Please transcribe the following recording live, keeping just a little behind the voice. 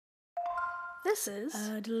This is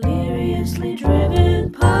a deliriously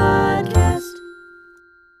driven podcast.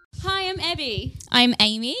 Hi, I'm Abby. I'm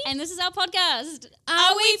Amy. And this is our podcast.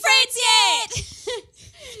 Are we friends yet?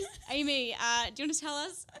 Amy, do you want to tell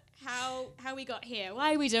us how we got here?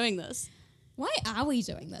 Why are we doing this? Why are we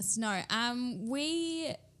doing this? No,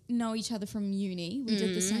 we know each other from uni. We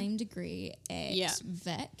did the same degree at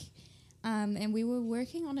Vic. And we were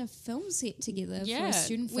working on a film set together for a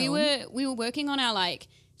student film. We were working on our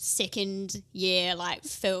second year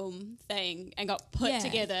film thing and got put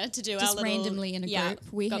together to do just our little randomly in a group.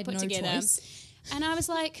 We got had put no together. choice. And I was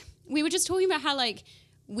like, we were just talking about how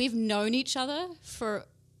we've known each other for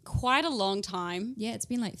quite a long time. Yeah, it's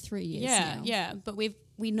been 3 years now. Yeah, but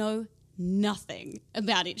we know nothing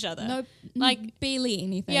about each other. No, barely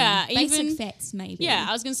anything. Yeah, basic facts maybe. Yeah,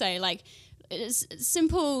 I was gonna say it's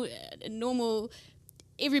simple, normal.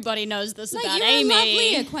 Everybody knows this about you're Amy. a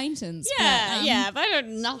lovely acquaintance. But I know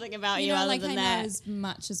nothing about you other than I that. know as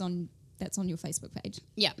much as that's on your Facebook page.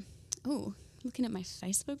 Yeah. Oh, looking at my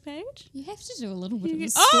Facebook page. You have to do a little bit of a Oh,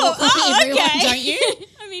 stalk of everyone, okay. don't you?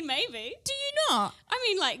 I mean, maybe. Do you not? I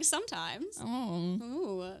mean, sometimes. Oh.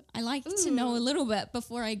 Ooh. I like to know a little bit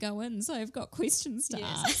before I go in, so I've got questions to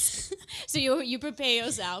ask. So you prepare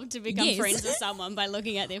yourself to become friends with someone by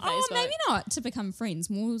looking at their Facebook. Oh, maybe not to become friends,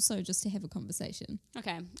 more so just to have a conversation.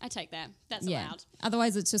 Okay, I take that. That's allowed.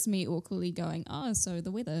 Otherwise, it's just me awkwardly going, oh, so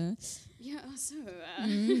the weather. Yeah, so...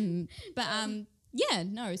 But,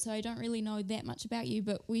 so I don't really know that much about you,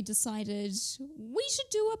 but we decided we should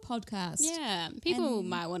do a podcast. Yeah, people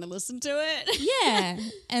might want to listen to it. Yeah,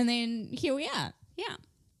 and then here we are. Yeah.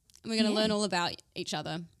 We're going to learn all about each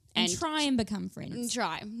other. And try and become friends.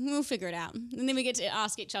 We'll figure it out. And then we get to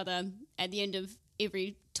ask each other at the end of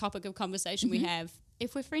every topic of conversation we have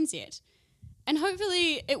if we're friends yet. And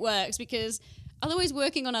hopefully it works, because otherwise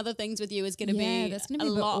working on other things with you is going to be that's going to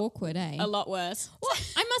be a bit awkward, eh? A lot worse. Well,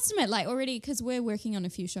 I must admit, already, because we're working on a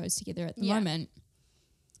few shows together at the moment,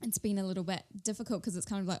 it's been a little bit difficult because it's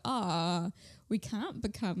kind of we can't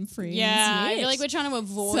become friends Yeah, yet. I feel like we're trying to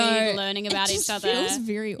avoid learning about each other. It feels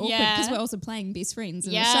very awkward because we're also playing best friends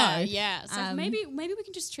in the show. Yeah, so maybe we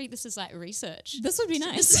can just treat this as research. This would be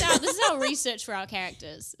nice. This is our research for our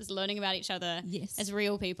characters, is learning about each other as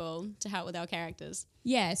real people to help with our characters.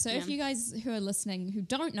 Yeah, so if you guys who are listening who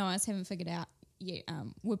don't know us haven't figured out yet,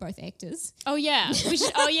 we're both actors. Oh, yeah. We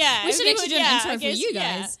should actually do an intro for you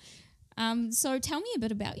guys. So tell me a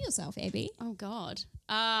bit about yourself, Abby. Oh, God.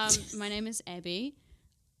 My name is Abby.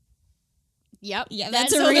 Yep. Yeah,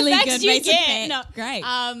 that's a really good basic fact. No. Great.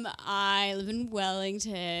 I live in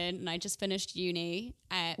Wellington, and I just finished uni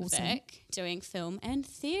at Vic doing film and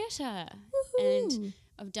theatre. And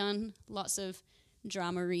I've done lots of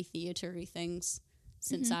drama-y, theatre-y things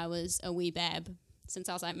since I was a wee bab. Since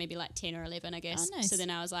I was maybe 10 or 11, I guess. Oh, nice. So then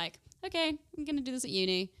I was like, okay, I'm going to do this at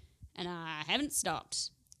uni. And I haven't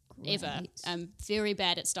stopped. Great. Ever. I'm very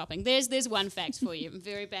bad at stopping. There's one fact for you. I'm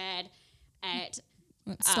very bad at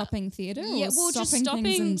stopping theatre? Yeah, or just stopping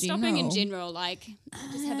things in general? Stopping in general. I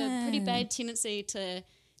just have a pretty bad tendency to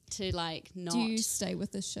not. Do you stay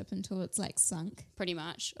with the ship until it's sunk? Pretty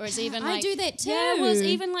much, or it's even I do that too. Yeah, well, it's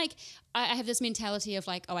even I have this mentality of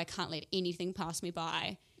I can't let anything pass me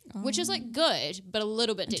by. Which is good, but a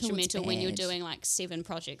little bit detrimental when you're doing 7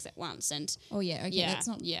 projects at once. And that's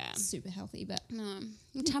not super healthy, but no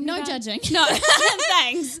judging. No,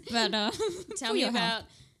 thanks. But tell me about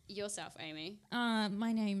yourself, Amy.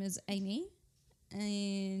 My name is Amy,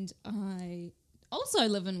 and I also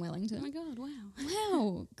live in Wellington. Oh my God!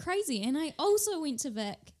 Wow, crazy! And I also went to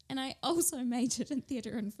Vic, and I also majored in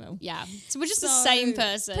theatre and film. Yeah, so we're just the same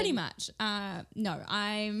person, pretty much. No,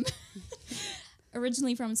 I'm.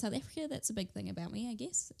 Originally from South Africa, that's a big thing about me, I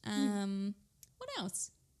guess. What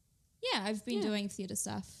else? Yeah, I've been doing theatre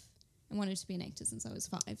stuff and wanted to be an actor since I was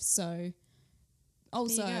 5. So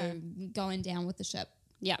also going down with the ship.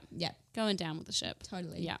 Yeah. Going down with the ship.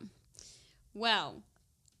 Totally. Yeah. Well,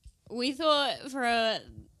 we thought for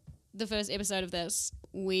the first episode of this,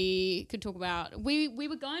 we could talk about... We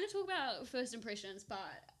were going to talk about first impressions, but...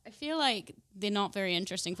 I feel like they're not very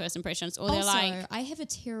interesting first impressions, or they're I have a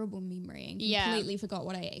terrible memory and completely forgot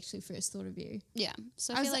what I actually first thought of you. Yeah.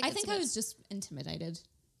 So I think I was just intimidated.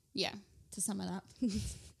 Yeah. To sum it up.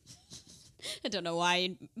 I don't know why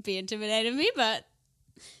you'd be intimidated of me, but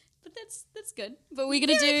that's good. But we're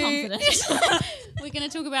gonna we're gonna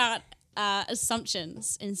talk about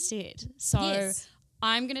assumptions instead. So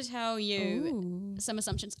I'm going to tell you some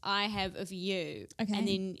assumptions I have of you. Okay. And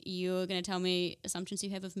then you're going to tell me assumptions you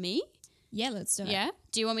have of me. Yeah, let's do it. Yeah?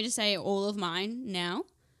 Do you want me to say all of mine now?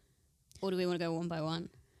 Or do we want to go one by one?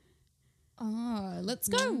 Oh, let's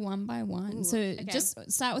go one by one. Ooh, so okay.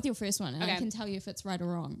 just start with your first one, and I Okay. can tell you if it's right or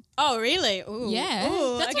wrong. Oh, really? Ooh. Yeah,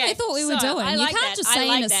 Ooh, that's what okay. I thought we were So, doing. I You like can't that. just I say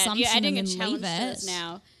like an that. assumption You're adding and a then challenge leave to it. this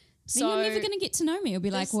now. Then So you're never going to get to know me. You'll be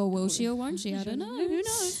like, this- well, will she or won't she? I don't know. Who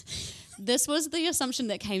knows? This was the assumption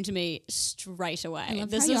that came to me straight away. I love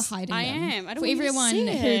this how you're is, hiding I them. am. I don't For want you to everyone see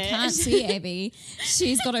who it. can't see Abby,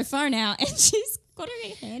 she's got her phone out and she's got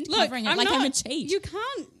her hand Look, covering it I'm like not, I'm a cheat. You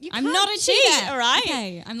can't. I'm can't not a cheat. cheater. All right.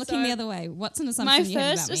 Okay, I'm looking So, the other way. What's an assumption My you have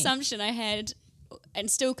first about me? assumption I had,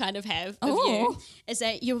 and still kind of have, of Oh. you, is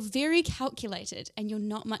that you're very calculated and you're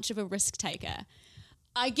not much of a risk taker.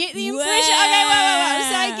 I get the impression. Okay, wait.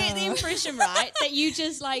 So I get the Wow. impression, right, that you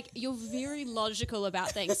just you're very logical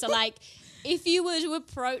about things. So if you were to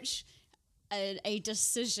approach a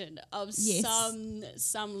decision of Yes.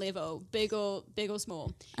 some level, big or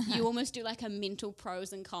small, you almost do a mental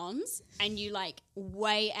pros and cons, and you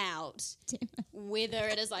weigh out whether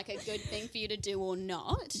it is a good thing for you to do or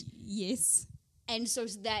not. Yes. And so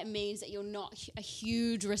that means that you're not a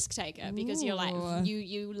huge risk taker because you're Ooh.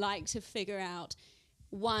 you like to figure out,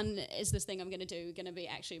 one, is this thing I'm going to do going to be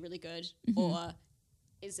actually really good, Mm-hmm. or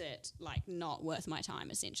is it not worth my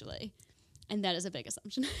time, essentially? And that is a big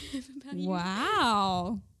assumption about you.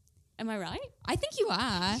 Wow. Am I right? I think you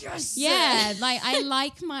are. Yes. Yeah, I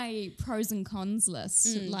like my pros and cons list.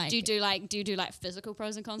 Do you do physical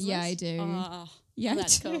pros and cons? Yeah, list? I do. Oh, Yeah, I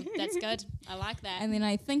that's do. cool. That's good. I like that. And then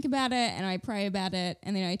I think about it and I pray about it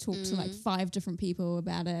and then I talk to 5 different people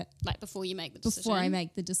about it Before you make the decision. before I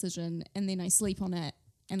make the decision, and then I sleep on it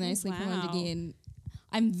and then I sleep on it wow. again.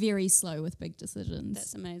 I'm very slow with big decisions.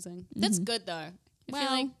 That's amazing. That's good though. I Well,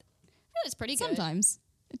 feel like it's pretty good. Sometimes.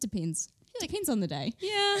 It depends. Depends on the day.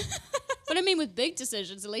 Yeah. But I mean, with big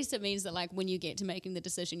decisions, at least it means that when you get to making the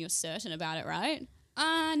decision, you're certain about it, right?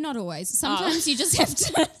 Not always. Sometimes you just have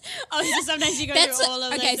to. So sometimes you go That's through all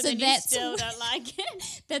of okay, this so and then that's you still don't like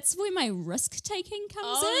it. That's where my risk taking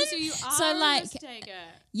comes Oh, in. so you are So, a risk taker.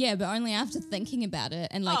 Yeah, but only after thinking about it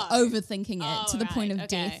and Oh. overthinking it Oh, to the point of right,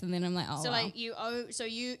 okay. death, and then I'm like, oh, So wow.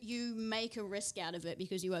 you make a risk out of it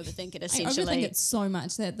because you overthink it I essentially. overthink it so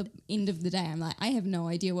much that at the end of the day, I'm like, I have no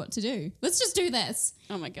idea what to do. Let's just do this,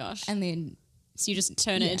 Oh my gosh. and then So you just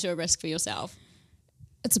turn it Yeah. into a risk for yourself.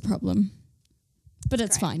 it's a problem. But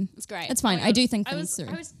it's Great. fine. It's great. It's fine. Oh my I do God. think I things was,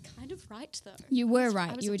 through. I was kind of right though. You were I was- right.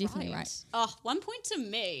 I was You were definitely right. Oh, 1 point to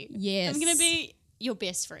me. Yes. I'm going to be your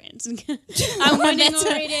best friend. I'm winning That's a-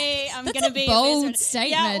 already. I'm that's going to a be bold your best friend.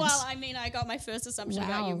 Yeah, statement. well, I mean, I got my first assumption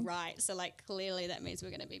about you Wow. right. So, clearly that means we're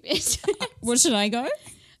going to be best. What should I go?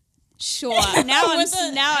 Sure. Now Was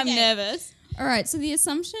it? I'm Okay. nervous. All right. So the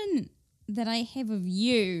assumption that I have of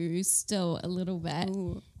you still a little bit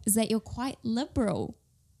is that you're quite liberal.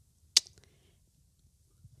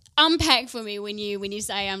 Unpack for me when you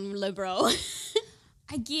say I'm liberal.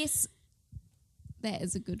 I guess that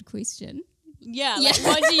is a good question. Yeah. Yeah.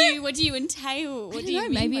 What do you entail? What I do don't you know,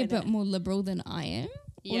 mean maybe by a bit that? more liberal than I am,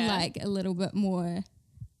 Yeah. or a little bit more.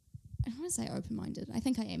 I don't want to say open-minded. I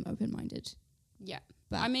think I am open-minded. Yeah.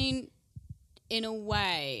 But- I mean, in a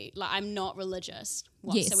way, I'm not religious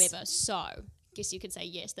Yes. whatsoever. So, guess you could say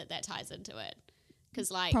yes, that ties into it. Because,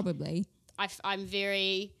 Probably. I'm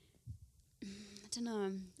very, I don't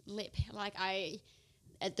know,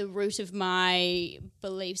 at the root of my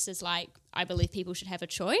beliefs is I believe people should have a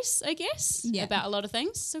choice, I guess, Yeah. about a lot of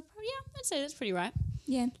things. So, yeah, I'd say that's pretty right.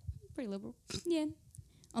 Yeah. Pretty liberal. Yeah.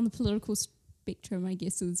 On the political spectrum, I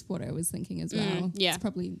guess is what I was thinking as well. yeah. It's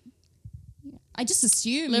probably. Yeah. I just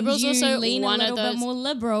assume Liberal's you also lean one a of little bit those- more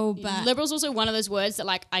liberal, but Liberal's also one of those words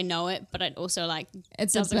that I know it, but it also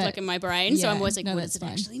it's a doesn't bit, click in my brain. So yeah, I'm always no, what that's does it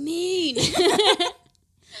fine. actually mean?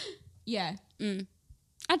 yeah,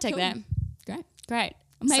 I'd take Cool. that. great. Great.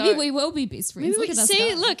 Maybe So- we will be best friends. Maybe we Look can at us see.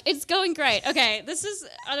 go. Look, it's going great. Okay, this is.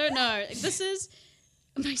 I don't know. This is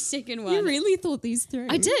my second one. You really thought these through.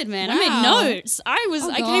 I did, man. I Wow. made notes. I Oh,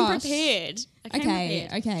 came gosh. prepared. I came Okay,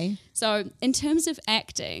 prepared. okay. So, in terms of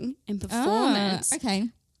acting and performance, Okay.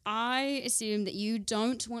 I assume that you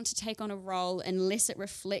don't want to take on a role unless it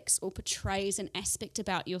reflects or portrays an aspect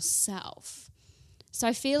about yourself. So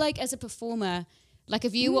I feel like as a performer,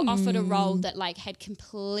 if you were offered a role that had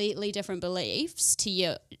completely different beliefs to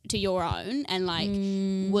your own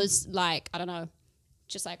and was I don't know,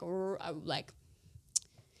 just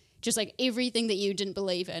just everything that you didn't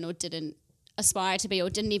believe in or didn't aspire to be or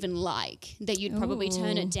didn't even like, that you'd probably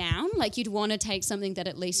turn Ooh. it down. You'd want to take something that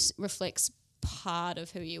at least reflects part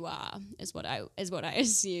of who you are, is what I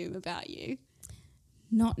assume about you.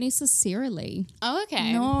 Not necessarily. Oh,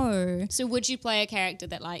 okay. No. So would you play a character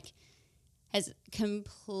that has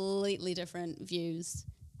completely different views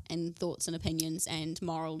and thoughts and opinions and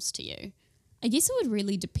morals to you? I guess it would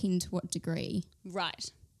really depend to what degree,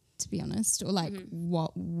 Right. to be honest, or like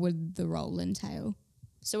what would the role entail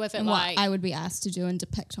So if it and like what I would be asked to do and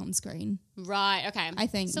depict on screen. right, okay. I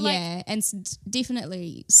think, so like and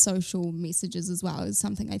definitely social messages as well is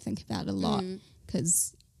something I think about a lot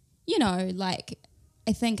because, you know, like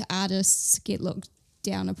I think artists get looked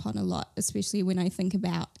down upon a lot, especially when I think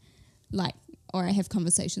about like, or I have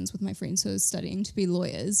conversations with my friends who are studying to be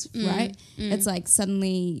lawyers, right? It's like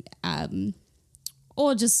suddenly,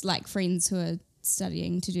 or just like friends who are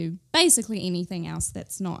studying to do basically anything else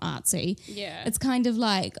that's not artsy. yeah. It's kind of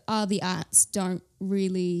like, oh, the arts don't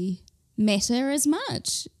really matter as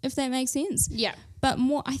much, if that makes sense. Yeah. But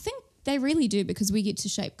more, I think they really do because we get to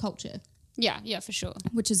shape culture, Yeah, for sure.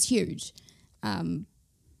 which is huge.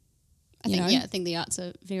 I think the arts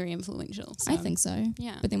are very influential. So. I think so.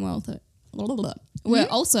 Yeah. But then we're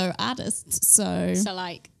also artists, so So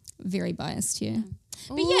like very biased here.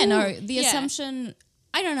 But yeah, no, the yeah. assumption,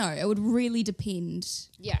 I don't know, it would really depend.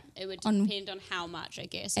 yeah, it would depend on how much I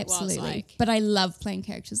guess Absolutely. it was like. But I love playing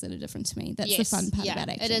characters that are different to me. That's the fun part about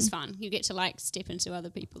acting. It is fun. You get to like step into other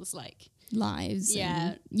people's like Lives.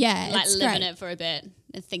 Yeah. And yeah. like It's live great. in it for a bit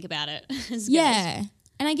and think about it. It's good. Yeah.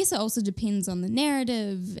 And I guess it also depends on the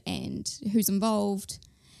narrative and who's involved.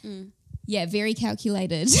 Yeah, very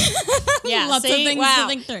calculated. Yeah, Lots of see? things wow. to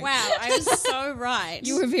think through. Wow, I was so right.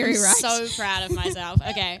 You were very I'm right. So proud of myself.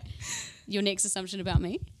 Okay. Your next assumption about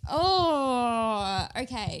me? Oh,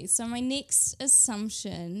 okay. So my next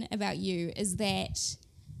assumption about you is that,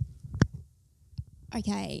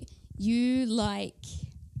 okay, you like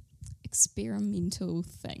experimental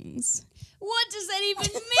things. What does that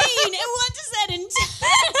even mean? And what does that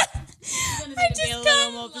entail? I'm going to be a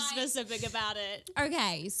little more specific about it.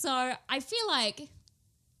 Okay, so I feel like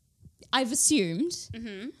I've assumed.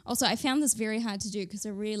 Also, I found this very hard to do because I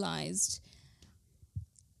realized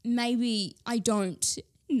maybe I don't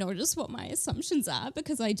notice what my assumptions are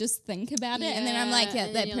because I just think about it and then I'm like, yeah, and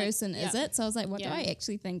then that you're like, person is yeah. it. So I was like, what do Yeah. I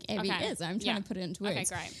actually think Abby Okay. is? I'm trying to put it into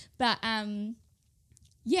words. Okay, great. But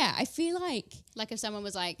yeah, I feel like, Like if someone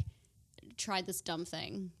was like, try this dumb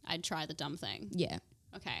thing, I'd try the dumb thing. yeah,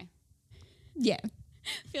 Okay. yeah.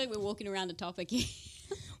 I feel like we're walking around a topic here.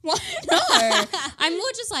 What? No, I'm more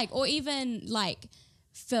just like, or even like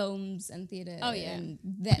films and theatre Oh, yeah. and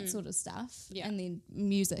that sort of stuff. Yeah. And then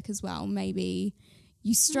music as well. Maybe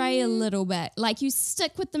you stray a little bit. Like you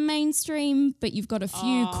stick with the mainstream, but you've got a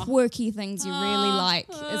few quirky things you really like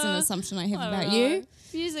is an assumption I have I don't about know. you.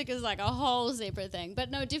 Music is like a whole separate thing. But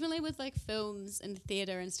no, definitely with like films and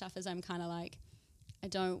theatre and stuff is I'm kind of like,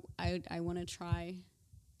 I want to try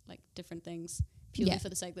like different things purely Yeah. for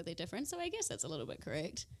the sake that they're different. So I guess that's a little bit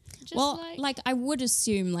correct. Just Well, like I would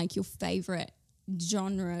assume like your favourite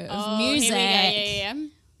genre of here we music. go. Yeah.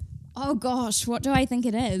 Oh gosh, what do I think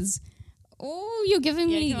it is? Oh, you're giving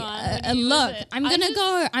Yeah, me come on, a what was look. it? I'm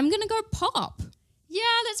gonna go pop. Yeah,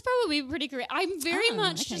 that's probably pretty correct. I'm very Oh,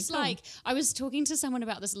 much okay, just cool. like, I was talking to someone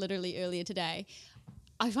about this literally earlier today.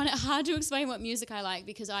 I find it hard to explain what music I like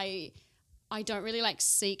because I don't really like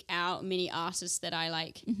seek out many artists that I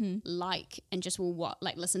like and just will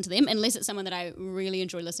listen to them unless it's someone that I really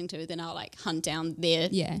enjoy listening to. Then I'll like hunt down their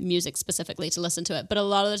music specifically to listen to it. But a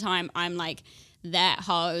lot of the time I'm like that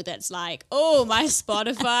hoe that's like, oh, my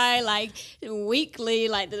Spotify like weekly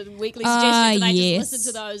suggestions and I yes. just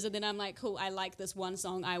listen to those and then I'm like, cool, I like this one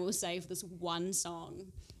song, I will save this one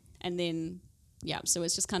song, and then so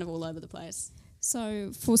it's just kind of all over the place.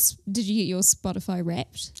 So, did you get your Spotify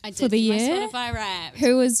Wrapped I did for the year? my Spotify Wrapped.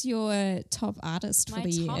 Who was your top artist My for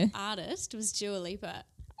the top year? artist was Dua Lipa.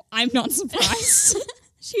 I'm not surprised.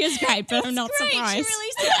 She is great, but I'm not Great. surprised. She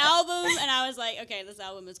released an album, and I was like, okay, this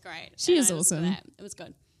album is great. She And is I listened to awesome. that. It was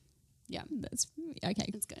good. Yeah, That's okay.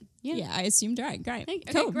 it's good. Yeah, I assumed right. Great. Okay,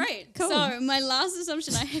 Cool. great. Cool. So my last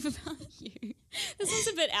assumption I have about you. This one's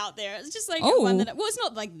a bit out there. It's just like Oh. one that it's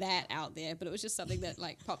not like that out there, but it was just something that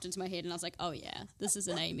like popped into my head, and I was like, oh yeah, this is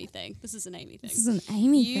an Amy thing. This is an Amy thing. This is an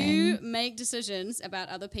Amy You thing. make decisions about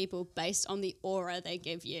other people based on the aura they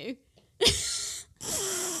give you.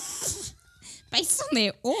 Based on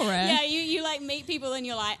their aura. Yeah, you like meet people and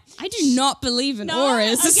you're like, I do not believe in no,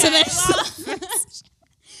 auras. okay, So that's well,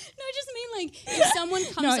 no, I just mean like if someone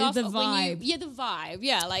comes No, off the when vibe. the vibe.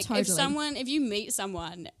 Yeah, like Totally. if you meet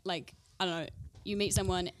someone, like I don't know, you meet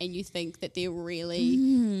someone and you think that they're really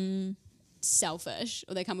Mm-hmm. selfish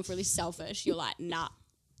or they come off really selfish, you're like, nah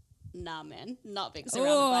man, not being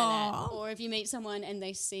surrounded by that. Or if you meet someone and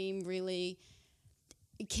they seem really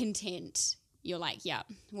content, you're like, yeah,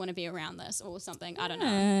 want to be around this or something. I don't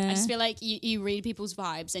know. I just feel like you read people's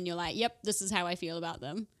vibes and you're like, yep, this is how I feel about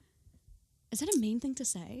them. Is that a mean thing to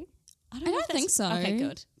say? I don't don't think so. Okay,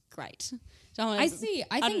 good. Great. I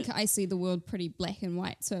think I see the world pretty black and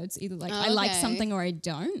white. So it's either like I like something or I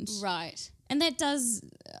don't. Right. And that does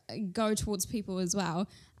go towards people as well.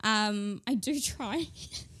 I do try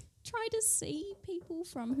to see people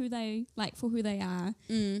from who they like for who they are.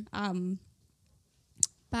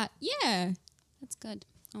 But yeah, That's good.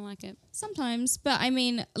 I like it. sometimes. But I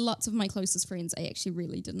mean, lots of my closest friends I actually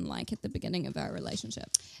really didn't like at the beginning of our relationship.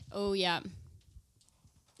 Oh yeah,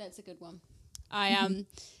 that's a good one.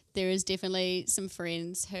 There is definitely some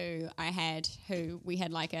friends who we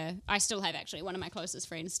had like I still have actually one of my closest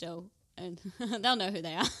friends still, and they'll know who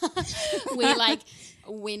they are. We like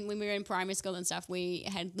when we were in primary school and stuff, we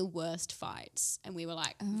had the worst fights, and we were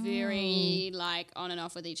like very like on and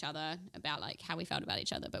off with each other about like how we felt about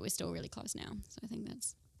each other, but we're still really close now. So I think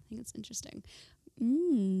it's interesting.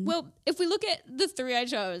 Well, if we look at the three I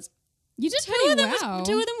chose, You did two pretty of them well.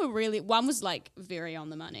 two of them were really. One was like very on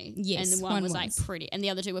the money, Yes, and then one one was like was. pretty, and the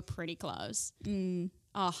other two were pretty close.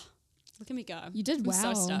 Oh, look at me go! You did I'm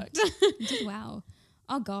well. so stoked. You did well.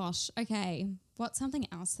 Oh gosh. Okay. What's something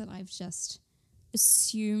else that I've just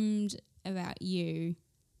assumed about you?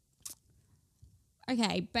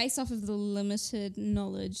 Okay, based off of the limited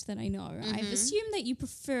knowledge that I know, I've assumed that you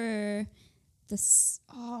prefer this.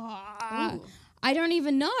 Ooh. I don't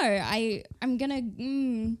even know. I'm gonna.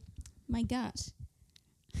 My gut.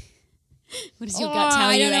 What does your gut tell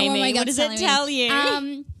I you, don't know what my Amy? What gut's does it telling me.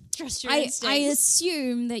 tell you? Trust your I instincts.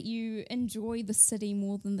 assume that you enjoy the city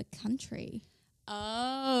more than the country.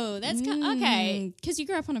 Oh, that's okay. Because you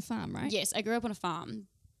grew up on a farm, right? Yes, I grew up on a farm,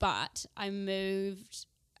 but I moved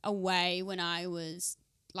away when I was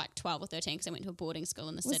like 12 or 13 because I went to a boarding school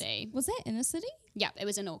in the city. Was that in a city? Yeah, it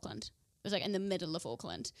was in Auckland. It was like in the middle of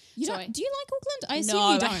Auckland. Do you like Auckland? I assume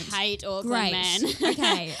No, you don't. I hate Auckland, Great. man.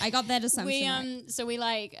 Okay, I got that assumption. Right. So we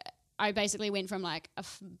like, I basically went from like a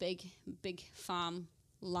big farm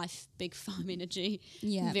life, big farm energy,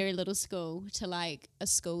 Yeah. very little school to like a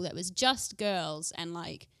school that was just girls and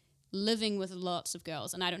like living with lots of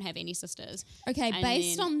girls, and I don't have any sisters. Okay, And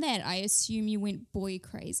based then- on that, I assume you went boy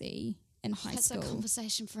crazy in high That's a school.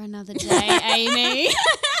 conversation for another day, Amy.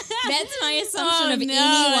 That's my assumption Oh, of no,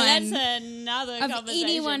 anyone. That's another Of conversation.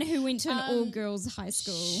 anyone who went to an all-girls high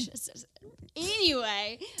school.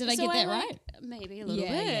 Anyway, Did I so get that like- right? Maybe a little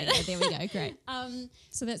Yeah, bit. there we go. Great.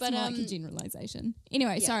 So that's but, more like a generalization.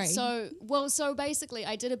 Anyway, sorry. So basically,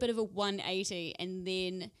 I did a bit of a 180, and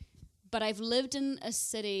then, but I've lived in a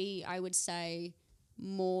city, I would say,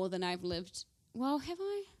 more than I've lived. Well, have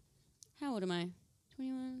I? How old am I?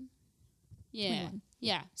 21. Yeah, 21.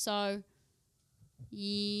 yeah. So,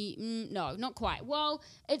 no, not quite. Well,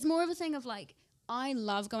 it's more of a thing of like, I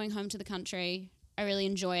love going home to the country. I really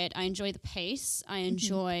enjoy it. I enjoy the pace. I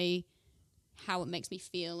enjoy how it makes me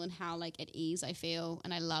feel and how like at ease I feel,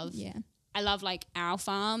 and I love like our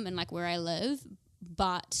farm and like where I live.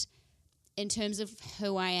 But in terms of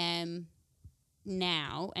who I am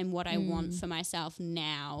now and what I want for myself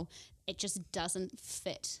now, it just doesn't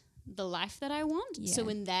fit the life that I want. Yeah. So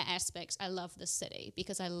in that aspect, I love the city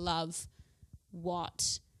because I love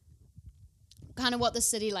what the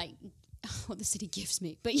city like what the city gives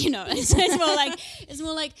me. But you know, it's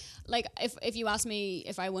more like if you ask me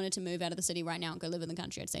if I wanted to move out of the city right now and go live in the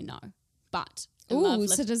country, I'd say no. But I love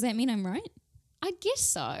so does that mean I'm right? I guess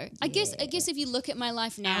so. I guess if you look at my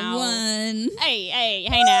life now, One. hey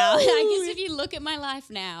now. I guess if you look at my life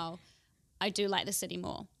now, I do like the city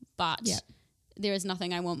more. But Yep. there is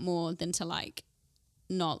nothing I want more than to like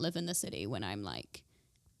not live in the city when I'm like,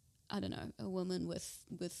 I don't know, a woman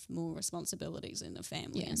with more responsibilities and a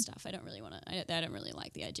family and stuff. I don't really want to. I don't really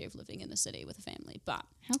like the idea of living in the city with a family. But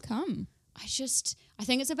How come? I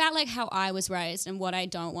think it's about like how I was raised and what I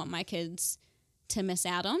don't want my kids to miss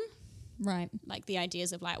out on. Right. Like the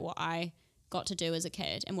ideas of like what I got to do as a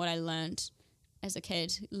kid and what I learned as a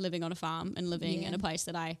kid living on a farm and living in a place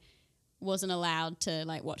that I wasn't allowed to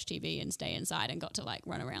like watch TV and stay inside and got to like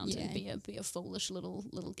run around and be a foolish little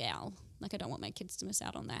gal. Like I don't want my kids to miss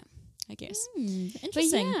out on that, I guess. But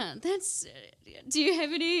Interesting. yeah, that's. Do you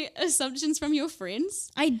have any assumptions from your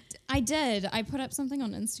friends? I did. I put up something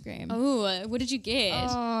on Instagram. Oh, what did you get?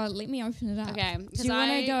 Oh, let me open it up. Okay, Do 'cause you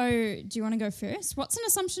want to go? Do you want to go first? What's an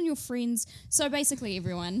assumption your friends? So basically,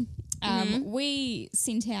 everyone, we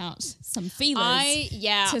sent out some feelers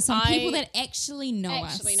to some people that actually know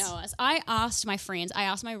us. I asked my friends. I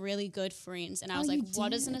asked my really good friends, and I was you like,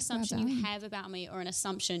 "What is an did? assumption Well you done. have about me, or an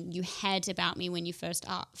assumption you had about me when you first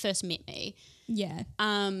met me?" Yeah.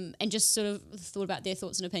 And just sort of thought about their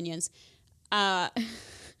thoughts and opinions.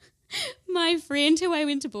 My friend who I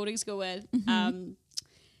went to boarding school with, I'm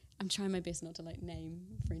trying my best not to like name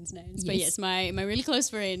friends' names, but Yes. yes, my really close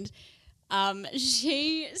friend,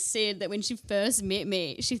 She said that when she first met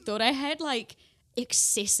me, she thought I had like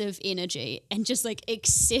excessive energy and just like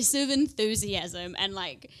excessive enthusiasm and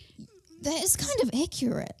like. That is kind of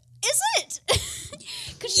accurate. Is it?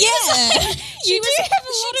 Because You do have a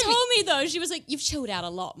lot She of- told me though, she was like, "You've chilled out a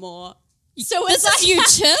lot more." So This it's is you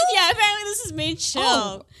chill? Yeah, apparently this is me chill.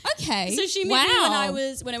 Oh, okay. So she met me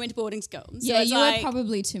when I went to boarding school. So Yeah, it's you like, were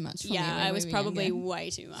probably too much for me. yeah, when I we was were probably younger. way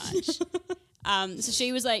too much. So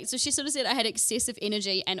she was like, so she sort of said I had excessive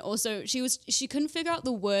energy, and also she couldn't figure out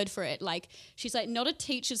the word for it. Like she's like not a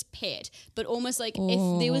teacher's pet, but almost like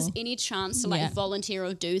if there was any chance to like Yeah. volunteer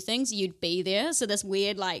or do things, you'd be there. So this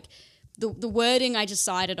weird like the wording I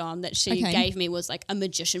decided on that she Okay. gave me was like a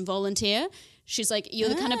magician volunteer. She's like, you're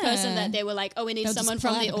the kind of person that they were like, oh, we need They'll just someone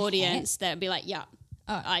pull from out the of a hat. audience that'd be like, yeah,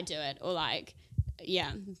 Oh. I do it, or like,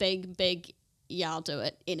 yeah, big, yeah, I'll do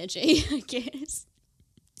it energy, I guess.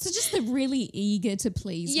 So just the really eager to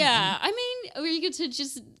please. Yeah, I mean, we're eager to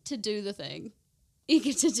just to do the thing.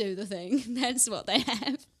 Eager to do the thing. That's what they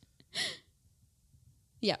have.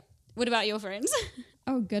 Yeah. What about your friends?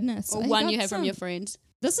 Oh goodness. Or I one got you have from some- your friends?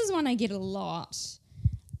 This is one I get a lot.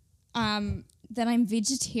 That I'm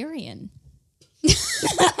vegetarian.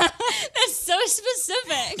 That's so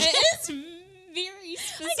specific. It is very I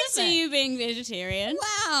specific. can see you being vegetarian.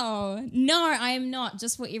 Wow. No, I am not.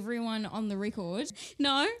 Just for everyone on the record.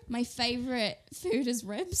 No? My favorite food is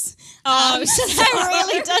ribs. Oh, so that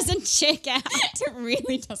really doesn't check out. It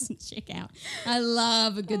really doesn't check out. I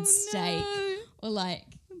love a good steak no. or like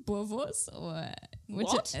boerewors or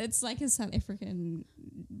What? It's like a South African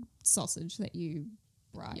sausage that you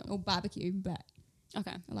fry or barbecue, but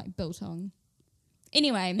Okay. I like biltong.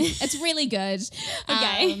 Anyway, it's really good.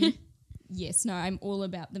 Okay. Yes, no, I'm all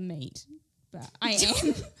about the meat, but I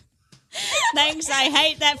am. Thanks, I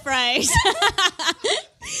hate that phrase.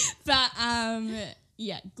 But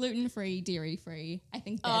yeah, gluten free, dairy free. I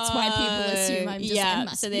think that's why people assume I'm just I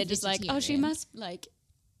must so be they're just like, oh, she vegetarian. must like,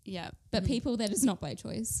 yeah. But people, that is not by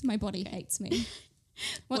choice. My body hates me.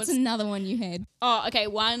 What's What's- another one you had? Oh, okay.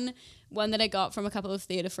 One that I got from a couple of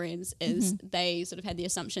theatre friends is they sort of had the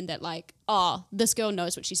assumption that like, oh, this girl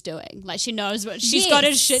knows what she's doing. Like she knows what she's got her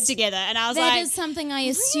Yes. shit together. And I was That like, is something I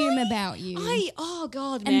assume about you. oh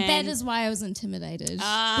god, and man. that is why I was intimidated.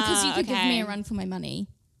 Ah, because you could give me okay. a run for my money.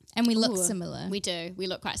 And we look Ooh, sfor We do. We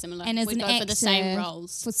look quite similar. And as we an go actor, for the same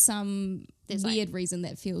roles. for some There's, like- weird reason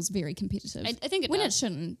that feels very competitive. I think it when does. it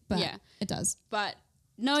shouldn't, but Yeah. it does. But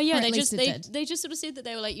no, yeah, Or at they least just it did. they just sort of said that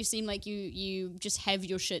they were like, you seem like you just have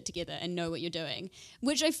your shit together and know what you're doing,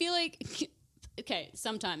 which I feel like. Okay,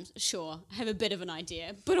 sometimes sure I have a bit of an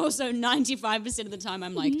idea, but also 95% of the time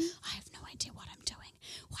I'm like, Mm-hmm. I have no idea what I'm doing.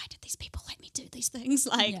 Why did these people let me do these things?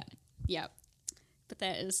 Like, Yeah. yeah. But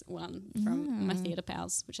that is one from my theatre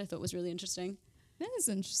pals, which I thought was really interesting. That is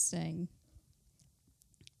interesting.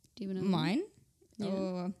 Do you want to Mine? Yeah.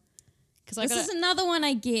 Or Because I this got is another one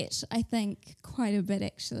I get, I think, quite a bit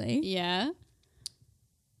actually. yeah.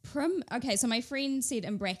 Okay, so my friend said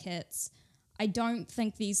in brackets, I don't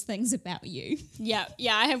think these things about you. Yeah,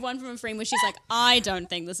 I have one from a friend where she's like, I don't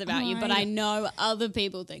think this about you, but I know other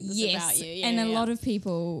people think this about you. Yeah, and yeah, a yeah. lot of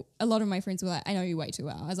people, a lot of my friends were like, I know you way too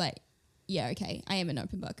well. I was like, yeah, okay, I am an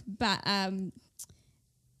open book. But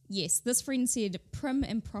yes, this friend said prim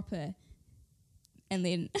and proper, and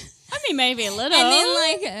then I mean, maybe a little. and then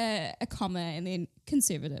like a comma, and then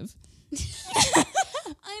conservative.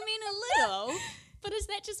 I mean, a little. But is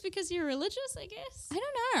that just because you're religious, I guess? I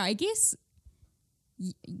don't know. I guess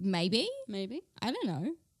maybe. Maybe. I don't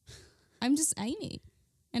know. I'm just Amy,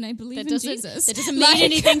 and I believe That in doesn't, Jesus. that doesn't mean Like-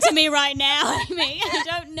 anything to me right now, Amy. I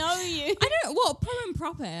don't know you. I don't. Well, prim and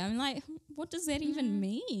proper. I'm like, what does that even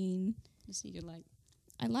mean? Just need to like...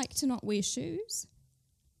 I like to not wear shoes.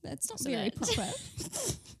 That's not So very that- proper.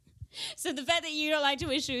 So the fact that you don't like to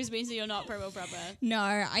wear shoes means that you're not proper. No,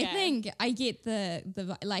 I Okay. think I get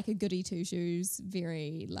the like a goody two shoes.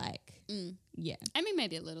 Very like, yeah. I mean,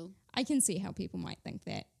 maybe a little. I can see how people might think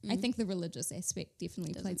that. I think the religious aspect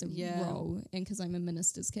definitely plays a yeah. role, and because I'm a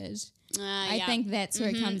minister's kid, I Yeah. think that's where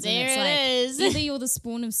it comes in. There It's it like is. either you're the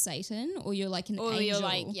spawn of Satan or you're like an Or angel. you're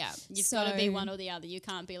like, yeah, you've got to be So- one or the other. You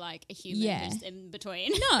can't be like a human Yeah. who's in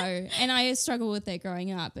between. No, and I struggled with that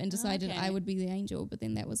growing up and decided Okay. I would be the angel, but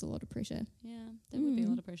then that was a lot of pressure. Yeah, there would be a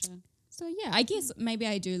lot of pressure. So yeah, I guess maybe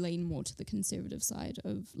I do lean more to the conservative side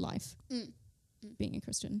of life, being a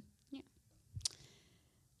Christian. Yeah.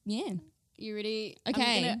 Yeah. You ready?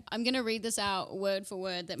 Okay. I'm gonna read this out word for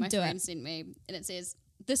word that my Do friend it. sent me, and it says,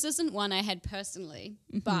 "This isn't one I had personally,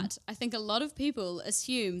 Mm-hmm. but I think a lot of people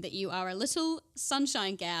assume that you are a little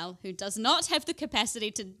sunshine gal who does not have the capacity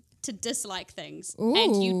to to dislike things,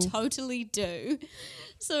 and you Ooh. totally do.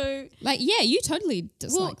 So Like, yeah, you totally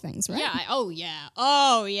dislike things, right? yeah,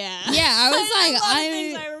 oh yeah. Yeah, I was like, a lot of I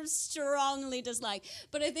things I strongly dislike.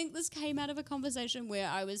 But I think this came out of a conversation where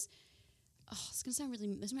I was. Oh, it's gonna sound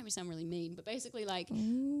really. This might sound really mean, but basically, like,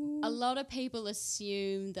 a lot of people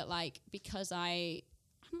assume that, like, because I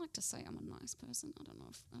like to say I'm a nice person. I don't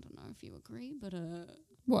know if you agree, but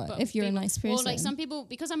what but if you're people, a nice person? Well, like some people,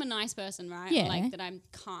 because I'm a nice person, right? Yeah. Or like that I'm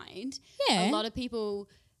kind. Yeah. A lot of people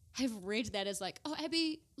have read that as like, oh,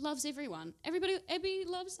 Abby loves everyone. Abby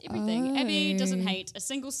loves everything. Abby doesn't Oh. hate a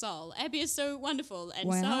single soul. Abby is so wonderful and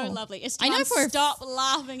Wow. so lovely. It's I know for a stop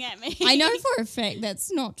laughing at me. I know for a fact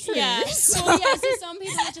that's not true. Yeah. Well, yeah. So some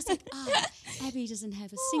people are just like, Abby doesn't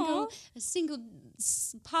have a single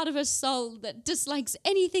part of her soul that dislikes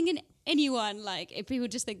anything and anyone. Like, if people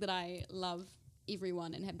just think that I love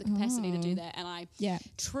everyone and have the capacity to do that, and I Yeah.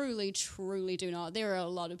 truly do not. There are a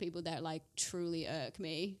lot of people that like truly irk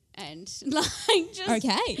me, and like just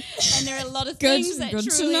Okay. and there are a lot of Good- things that good to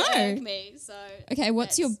truly know. irk me. So Okay,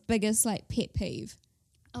 what's your that's- biggest like pet peeve?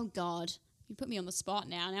 oh god, you put me on the spot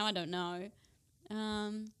now. Now I don't know.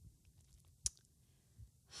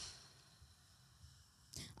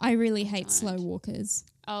 I really hate slow walkers.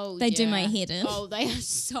 Oh, They do my yeah. head in. Oh, they are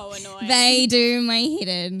so annoying. They do my head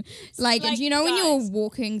in. Like, Like, you know when guys. you're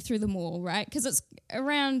walking through the mall, right? Because it's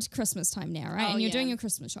around Christmas time now, right? Oh, And you're yeah. doing your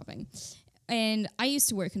Christmas shopping. And I used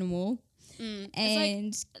to work in a mall.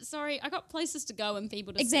 And Sorry, I got places to go and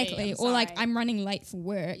people to exactly. see. Or like sorry. I'm running late for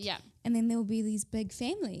work. Yeah, And then there'll be these big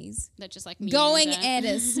families that just like going meander.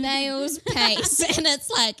 at a snail's pace. And it's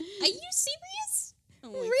like, are you serious?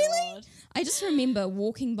 Oh my Really? God. I just remember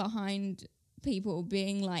walking behind people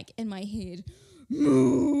being like in my head,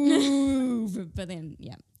 move. But then,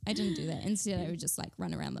 yeah, I didn't do that. Instead, I would just like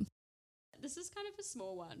run around them. This is kind of a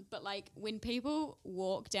small one, but like when people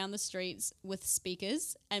walk down the streets with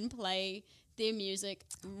speakers and play their music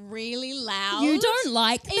really loud. You don't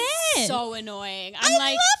like that. It's so annoying. I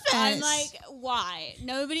love I'm it. like, why?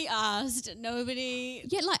 Nobody asked. Nobody.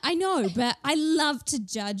 Yeah, like I know, but I love to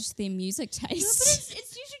judge their music No, but taste.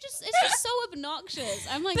 it's usually just so obnoxious.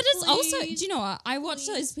 I'm like, But it's also, do please, you know what? I watch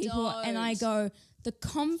those please people and I don't. go, the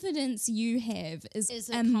confidence you have is is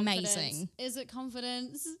it amazing. confidence? Is it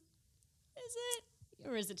confidence? Is it?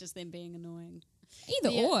 Or is it just them being annoying? Either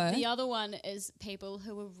or. The other one is people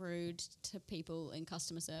who are rude to people in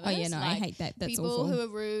customer service. Oh, yeah, no, I Like, hate that. That's people awful. who are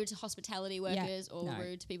rude to hospitality workers or no.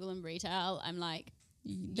 rude to people in retail. I'm like,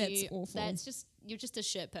 That's awful. That's just, you're just a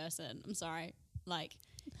shit person. I'm sorry. Like,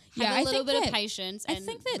 Yeah, have I a little think bit that- of patience. I And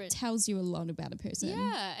think that tells you a lot about a person.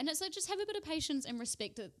 yeah, and it's like just have a bit of patience and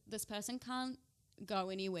respect that this person can't go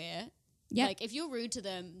anywhere. Yep. Like if you're rude to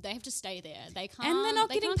them, they have to stay there. They can't. And they're not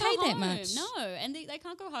they getting can't go paid that home. much. No, and they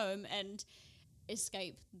can't go home and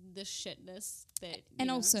escape the shitness that. And you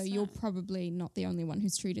know, also, so- you're probably not the only one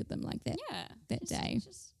who's treated them like that. yeah that just, day.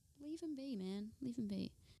 Just leave them be, man. Leave them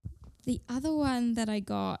be. The other one that I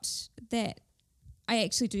got that I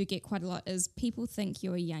actually do get quite a lot is people think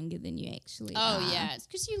you're younger than you actually are. Oh yeah, it's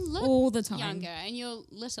because you look All the time. younger and you're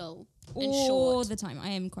little and All short. the time. I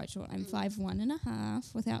am quite short. I'm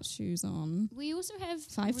 5'1.5" without shoes on. We also have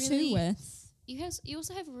 5'2" really, with. You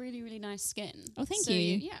also have really nice skin. Oh, thank So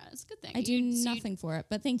you. Yeah, it's a good thing. I do You- nothing for it,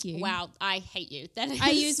 but thank you. Wow, I hate you. That is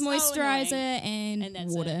I use so moisturizer annoying. and, And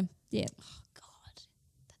that's water. Yeah, Oh God,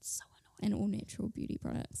 that's so annoying. and all natural beauty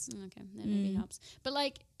products. Okay, that maybe helps. But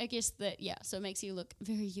like, I guess that so it makes you look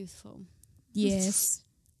very youthful. Yes.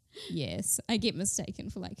 Yes. I get mistaken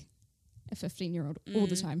for like a 15-year-old all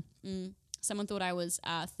the time. Someone thought I was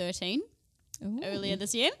 13 Ooh. earlier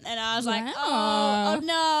this year, and I was like, Wow.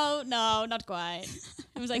 oh no, not quite.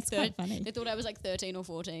 It was like That's quite funny. They thought I was like 13 or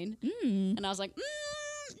 14, and I was like,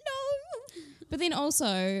 no. But then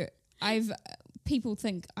also, people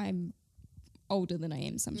think I'm older than I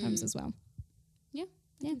am sometimes as well. Yeah,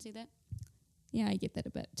 I can see that. Yeah, I get that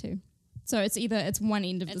a bit too. So it's one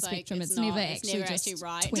end of the It's like, spectrum. it's It's never not- it's actually never just actually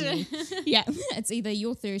right. 20. Yeah, it's either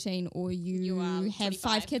you're 13 or you are have 25.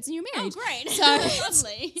 5 kids and you're Oh, married. great! So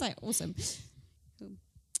Lovely. it's like awesome.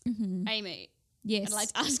 Amy, Yes. I'd like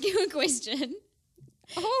to ask you a question.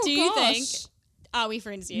 Oh, Do you gosh. think are we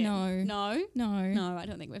friends yet? No. No. No. No, I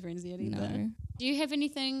don't think we're friends yet either. No. Do you have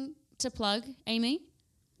anything to plug, Amy?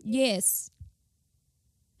 Yes.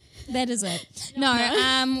 That is it.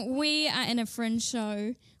 No, we are in a fringe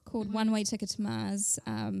show called One Way Ticket to Mars.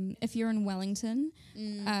 If you're in Wellington,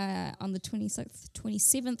 on the 26th,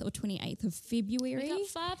 27th or 28th of February. We got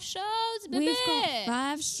 5 shows, baby. We've got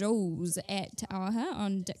 5 shows at Te Awaha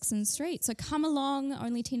on Dixon Street. So come along,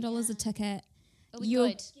 only $10 a ticket. you'll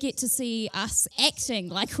good. get to see us acting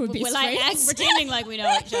like we're best We're like friends. pretending like we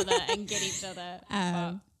know each other and get each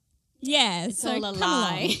other. Yeah, so all a come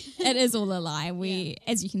lie. along. It is all a lie. We,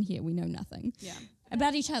 as you can hear, we know nothing. Yeah.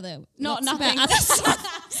 About each other. Not Lots nothing. About other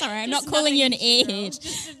stuff. Sorry, I'm not Just calling you an nothing in general. airhead.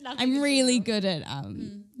 Just nothing I'm in really general. good at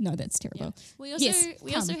no, that's terrible. We also Yes,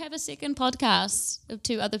 we come. also have a second podcast of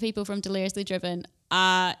two other people from Deliriously Driven.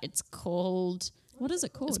 It's called What is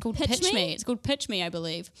it called? It's called Pitch Me. It's called Pitch Me, I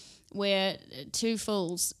believe, where two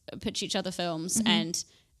fools pitch each other films, and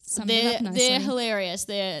Summed it up nicely. they're hilarious.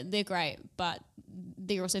 They're great, but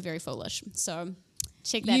they're also very foolish. So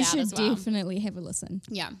check that You out should as well. definitely have a listen.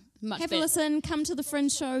 Yeah, much Have a better. listen, come to the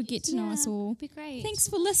Fringe show, get to know us all. Be great. Thanks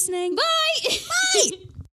for listening. Bye. Bye.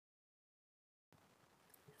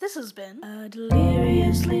 This has been a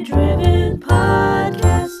Deliriously Driven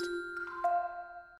podcast.